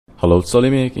Hello, it's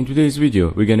AliMECH. In today's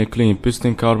video, we're gonna clean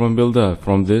piston carbon buildup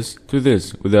from this to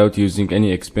this without using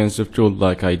any expensive tool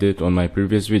like I did on my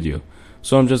previous video.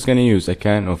 So I'm just gonna use a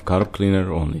can of carb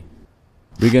cleaner only.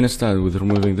 We're gonna start with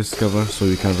removing this cover so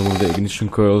we can remove the ignition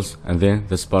coils and then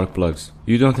the spark plugs.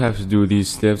 You don't have to do these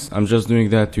steps, I'm just doing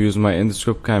that to use my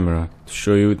endoscope camera to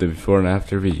show you the before and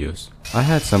after videos. I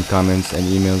had some comments and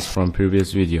emails from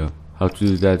previous video how to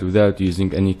do that without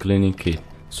using any cleaning kit.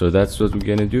 So that's what we're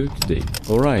gonna do today.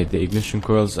 Alright, the ignition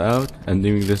coils out and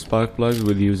doing the spark plugs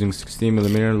with using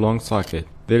 16mm long socket.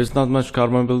 There is not much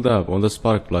carbon buildup on the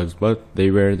spark plugs, but they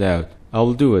wear it out. I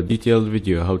will do a detailed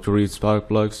video how to read spark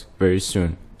plugs very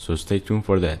soon, so stay tuned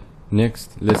for that.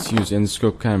 Next, let's use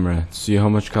endoscope camera to see how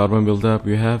much carbon buildup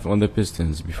you have on the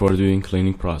pistons before doing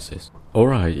cleaning process.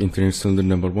 Alright, entering cylinder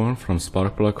number 1 from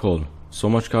spark plug hole. So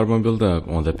much carbon buildup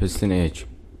on the piston edge.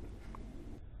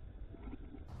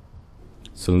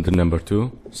 Cylinder number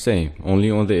 2, same,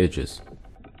 only on the edges.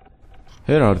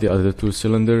 Here are the other two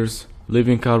cylinders.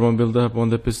 Leaving carbon buildup on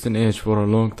the piston edge for a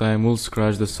long time will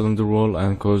scratch the cylinder wall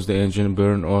and cause the engine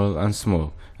burn oil and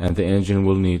smoke, and the engine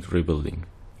will need rebuilding.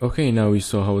 Okay, now we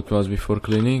saw how it was before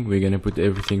cleaning. We're gonna put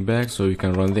everything back so you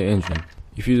can run the engine.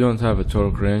 If you don't have a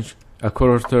torque wrench, a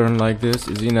quarter turn like this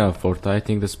is enough for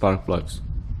tightening the spark plugs.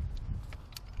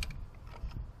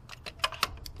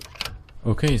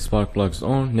 Okay, spark plugs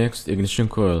on. Next, ignition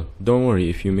coil. Don't worry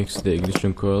if you mix the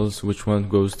ignition coils which one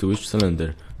goes to which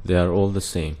cylinder, they are all the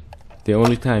same. The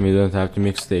only time you don't have to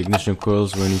mix the ignition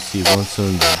coils when you see one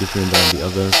cylinder different than the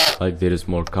other, like there is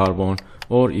more carbon,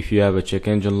 or if you have a check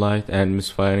engine light and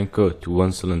misfiring code to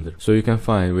one cylinder, so you can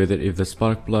find whether if the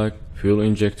spark plug, fuel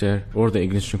injector or the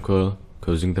ignition coil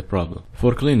causing the problem.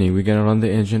 For cleaning, we're gonna run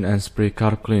the engine and spray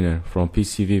carb cleaner from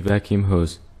PCV vacuum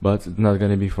hose. But it's not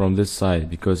gonna be from this side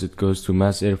because it goes to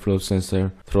mass airflow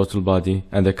sensor, throttle body,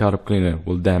 and the carb cleaner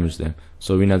will damage them.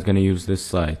 So we're not gonna use this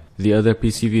side. The other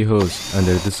PCV hose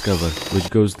under this cover,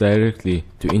 which goes directly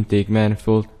to intake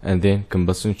manifold and then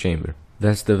combustion chamber.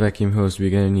 That's the vacuum hose we're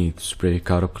gonna need to spray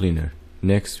carb cleaner.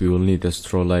 Next, we will need a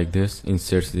straw like this,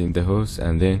 insert it in the hose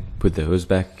and then put the hose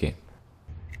back again.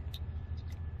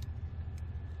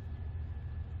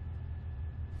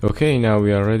 Okay, now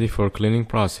we are ready for cleaning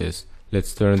process.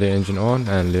 Let's turn the engine on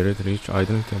and let it reach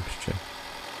idling temperature.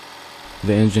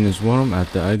 The engine is warm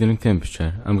at the idling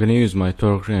temperature. I'm gonna use my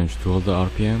torque wrench to hold the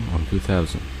RPM on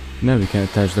 2000. Now we can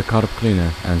attach the carb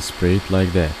cleaner and spray it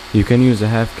like that. You can use a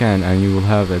half can and you will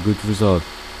have a good result,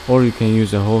 or you can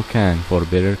use a whole can for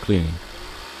better cleaning.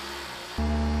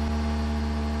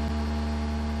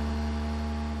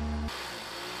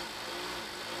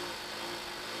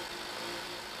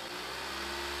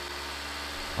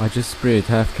 I just sprayed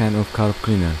half can of carb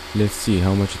cleaner. Let's see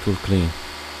how much it will clean.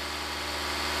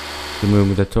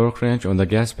 Remove the torque wrench on the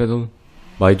gas pedal.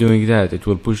 By doing that, it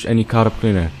will push any carb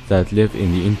cleaner that live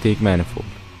in the intake manifold.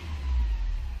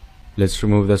 Let's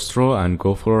remove the straw and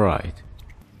go for a ride.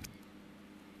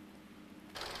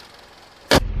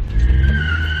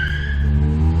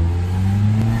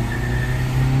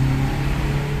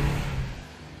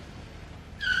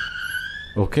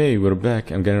 Okay, we're back.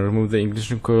 I'm gonna remove the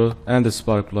ignition coil and the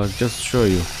spark plug just to show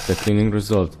you the cleaning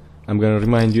result. I'm gonna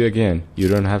remind you again, you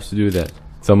don't have to do that.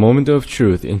 The moment of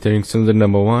truth entering cylinder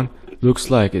number 1 looks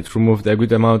like it removed a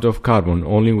good amount of carbon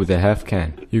only with a half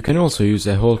can. You can also use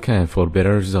a whole can for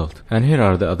better result. And here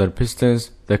are the other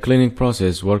pistons. The cleaning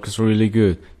process works really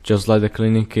good, just like the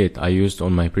cleaning kit I used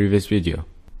on my previous video.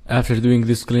 After doing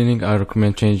this cleaning, I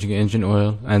recommend changing engine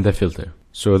oil and the filter.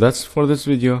 So that's for this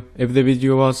video. If the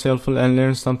video was helpful and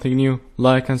learned something new,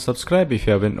 like and subscribe if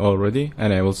you haven't already,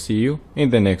 and I will see you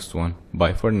in the next one.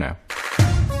 Bye for now.